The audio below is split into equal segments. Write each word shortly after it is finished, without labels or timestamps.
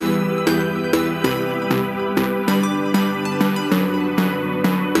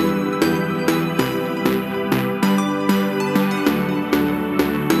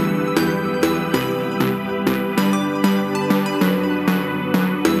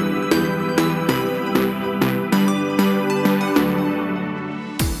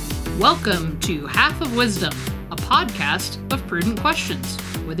Welcome to Half of Wisdom, a podcast of prudent questions,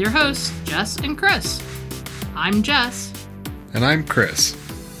 with your hosts, Jess and Chris. I'm Jess. And I'm Chris.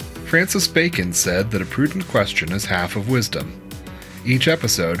 Francis Bacon said that a prudent question is half of wisdom. Each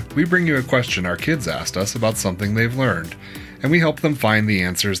episode, we bring you a question our kids asked us about something they've learned, and we help them find the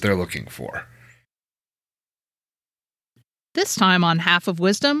answers they're looking for. This time on Half of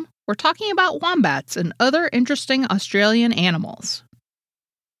Wisdom, we're talking about wombats and other interesting Australian animals.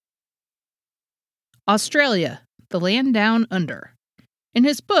 Australia, the land down under. In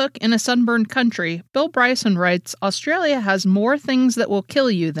his book, In a Sunburned Country, Bill Bryson writes, Australia has more things that will kill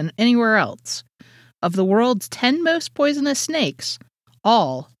you than anywhere else. Of the world's 10 most poisonous snakes,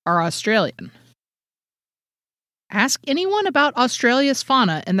 all are Australian. Ask anyone about Australia's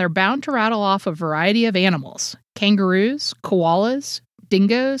fauna and they're bound to rattle off a variety of animals. Kangaroos, koalas,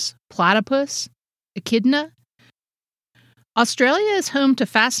 dingoes, platypus, echidna. Australia is home to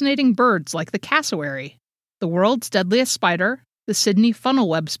fascinating birds like the cassowary, the world's deadliest spider, the Sydney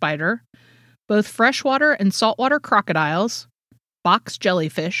funnel-web spider, both freshwater and saltwater crocodiles, box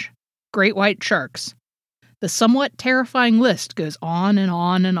jellyfish, great white sharks. The somewhat terrifying list goes on and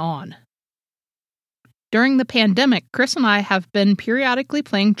on and on. During the pandemic, Chris and I have been periodically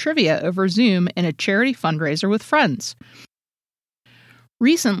playing trivia over Zoom in a charity fundraiser with friends.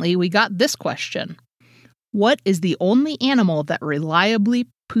 Recently, we got this question. What is the only animal that reliably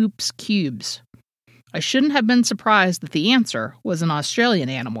poops cubes? I shouldn't have been surprised that the answer was an Australian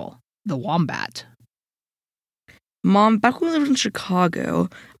animal, the wombat. Mom, back when we lived in Chicago,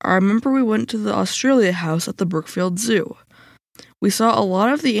 I remember we went to the Australia House at the Brookfield Zoo. We saw a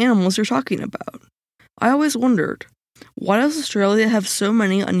lot of the animals you're talking about. I always wondered, why does Australia have so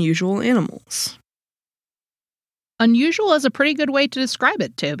many unusual animals? Unusual is a pretty good way to describe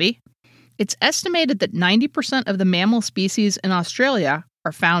it, Toby. It's estimated that 90% of the mammal species in Australia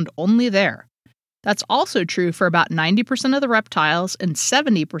are found only there. That's also true for about 90% of the reptiles and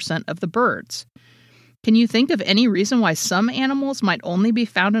 70% of the birds. Can you think of any reason why some animals might only be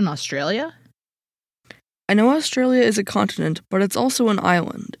found in Australia? I know Australia is a continent, but it's also an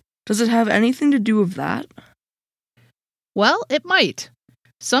island. Does it have anything to do with that? Well, it might.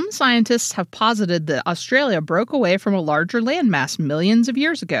 Some scientists have posited that Australia broke away from a larger landmass millions of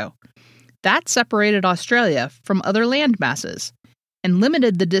years ago. That separated Australia from other land masses and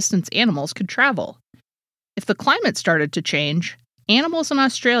limited the distance animals could travel. If the climate started to change, animals in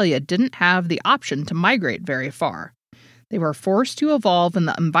Australia didn't have the option to migrate very far. They were forced to evolve in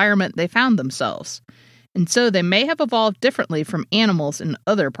the environment they found themselves, and so they may have evolved differently from animals in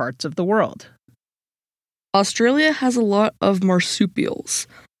other parts of the world. Australia has a lot of marsupials,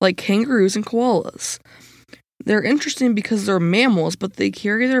 like kangaroos and koalas. They're interesting because they're mammals, but they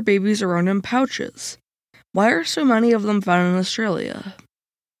carry their babies around in pouches. Why are so many of them found in Australia?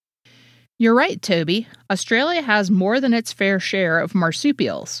 You're right, Toby. Australia has more than its fair share of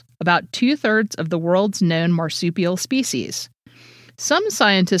marsupials, about 2/3 of the world's known marsupial species. Some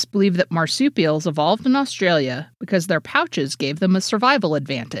scientists believe that marsupials evolved in Australia because their pouches gave them a survival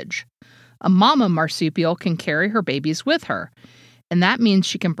advantage. A mama marsupial can carry her babies with her, and that means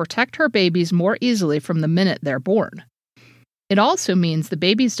she can protect her babies more easily from the minute they're born. It also means the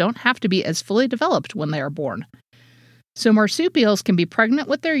babies don't have to be as fully developed when they are born. So marsupials can be pregnant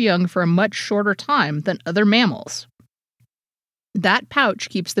with their young for a much shorter time than other mammals. That pouch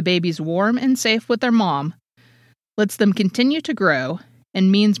keeps the babies warm and safe with their mom, lets them continue to grow,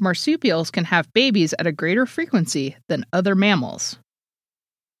 and means marsupials can have babies at a greater frequency than other mammals.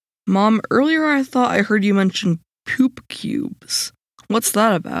 Mom, earlier I thought I heard you mention poop cubes. What's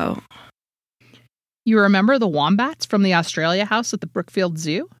that about? You remember the wombats from the Australia House at the Brookfield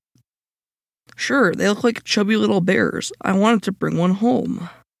Zoo? Sure, they look like chubby little bears. I wanted to bring one home.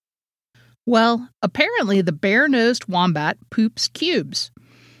 Well, apparently the bare-nosed wombat poops cubes.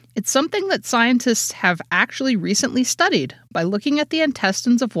 It's something that scientists have actually recently studied by looking at the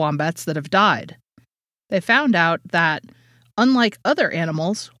intestines of wombats that have died. They found out that, unlike other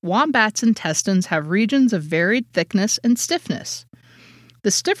animals, wombats' intestines have regions of varied thickness and stiffness. The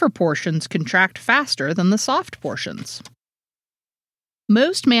stiffer portions contract faster than the soft portions.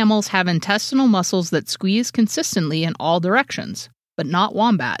 Most mammals have intestinal muscles that squeeze consistently in all directions, but not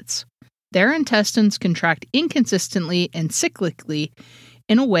wombats. Their intestines contract inconsistently and cyclically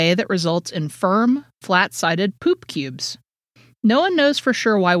in a way that results in firm, flat-sided poop cubes. No one knows for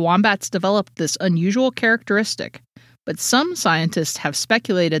sure why wombats developed this unusual characteristic, but some scientists have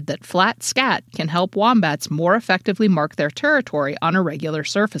speculated that flat scat can help wombats more effectively mark their territory on irregular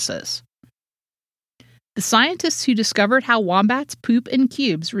surfaces. The scientists who discovered how wombats poop in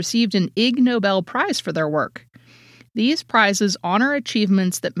cubes received an Ig Nobel Prize for their work. These prizes honor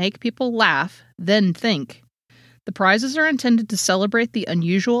achievements that make people laugh, then think. The prizes are intended to celebrate the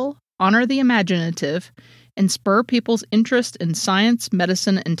unusual, honor the imaginative, and spur people's interest in science,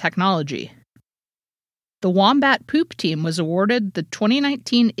 medicine, and technology. The Wombat Poop Team was awarded the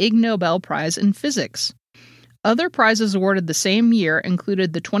 2019 Ig Nobel Prize in Physics. Other prizes awarded the same year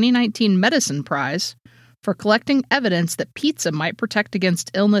included the 2019 Medicine Prize for collecting evidence that pizza might protect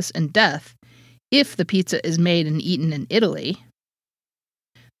against illness and death if the pizza is made and eaten in Italy,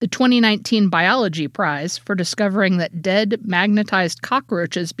 the 2019 Biology Prize for discovering that dead magnetized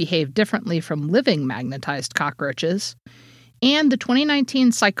cockroaches behave differently from living magnetized cockroaches, and the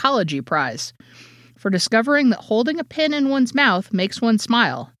 2019 Psychology Prize for discovering that holding a pin in one's mouth makes one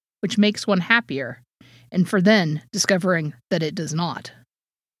smile, which makes one happier, and for then discovering that it does not.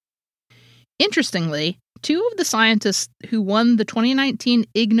 Interestingly, two of the scientists who won the 2019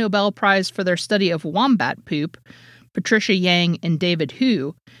 Ig Nobel Prize for their study of wombat poop, Patricia Yang and David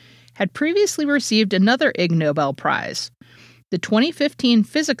Hu, had previously received another Ig Nobel Prize, the 2015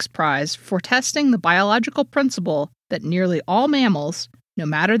 Physics Prize for testing the biological principle that nearly all mammals, no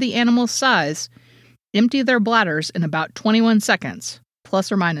matter the animal's size, empty their bladders in about 21 seconds,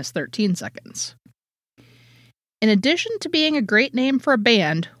 plus or minus 13 seconds. In addition to being a great name for a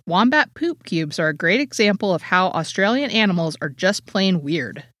band, Wombat Poop Cubes are a great example of how Australian animals are just plain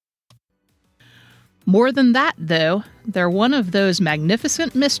weird. More than that, though, they're one of those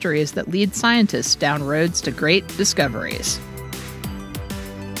magnificent mysteries that lead scientists down roads to great discoveries.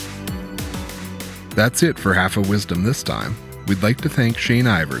 That's it for Half of Wisdom this time. We'd like to thank Shane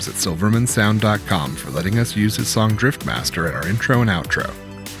Ivers at SilvermanSound.com for letting us use his song Driftmaster at our intro and outro.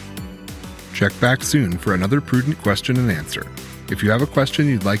 Check back soon for another prudent question and answer. If you have a question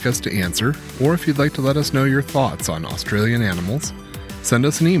you'd like us to answer, or if you'd like to let us know your thoughts on Australian animals, send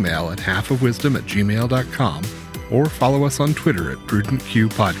us an email at halfofwisdom@gmail.com or follow us on Twitter at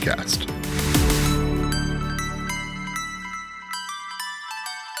PrudentQPodcast.